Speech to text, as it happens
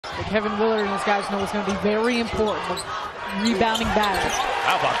Kevin Willard and his guys know is going to be very important. The rebounding battles.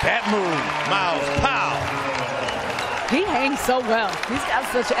 How about that move, Myles Powell? He hangs so well. He's got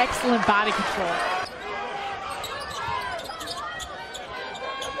such excellent body control.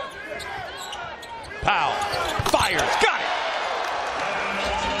 Powell fires, got it!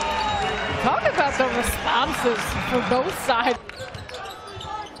 Talk about the responses for both sides.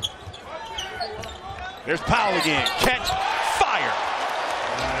 There's Powell again, catch, fire!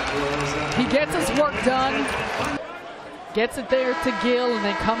 He gets his work done, gets it there to Gill, and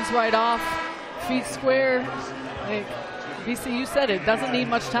then comes right off. Feet square. Like, BC, you said it, doesn't need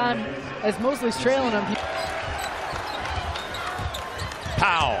much time as Mosley's trailing him.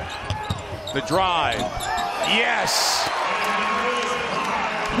 Powell, the drive, yes!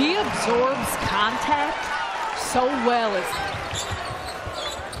 He absorbs contact so well.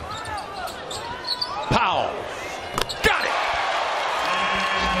 Powell, got it!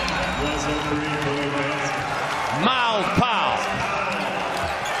 Myles Powell,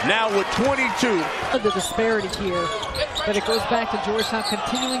 now with 22. The disparity here, but it goes back to Georgetown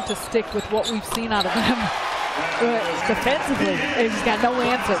continuing to stick with what we've seen out of them. Defensively, he's got no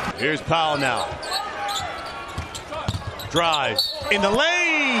answer. Here's Powell now. Drives in the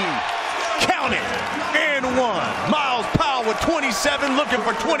lane. Count it. And one. Myles Powell with 27, looking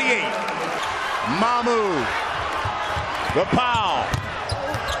for 28. Mamu. The Powell.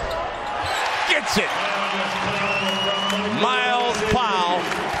 Gets it. Myles Powell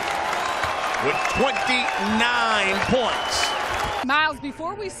with 29 points. Myles,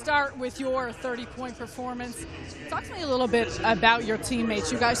 before we start with your 30-point performance, talk to me a little bit about your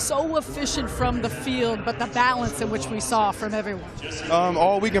teammates. You guys so efficient from the field, but the balance in which we saw from everyone.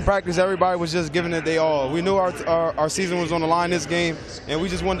 All week in practice, everybody was just giving it their all. We knew our season was on the line this game, and we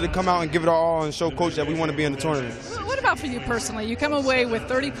just wanted to come out and give it our all and show Coach that we want to be in the tournament. What about for you personally? You come away with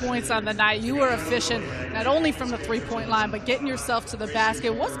 30 points on the night. You were efficient, not only from the three-point line, but getting yourself to the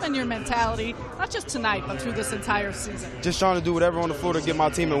basket. What's been your mentality, not just tonight, but through this entire season? Just trying to do whatever on the floor to get my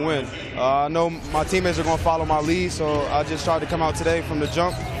team a win. I know my teammates are going to follow my lead, so I just tried to come out today from the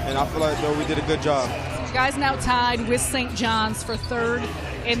jump, and I feel like we did a good job. You guys now tied with St. John's for third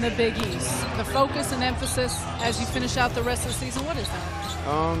in the Big East. The focus and emphasis as you finish out the rest of the season, what is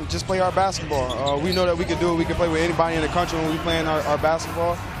that? Just play our basketball. We know that we can do it. We can play with anybody in the country when we play our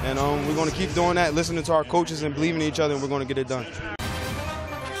basketball, and we're going to keep doing that, listening to our coaches and believing in each other, and we're going to get it done.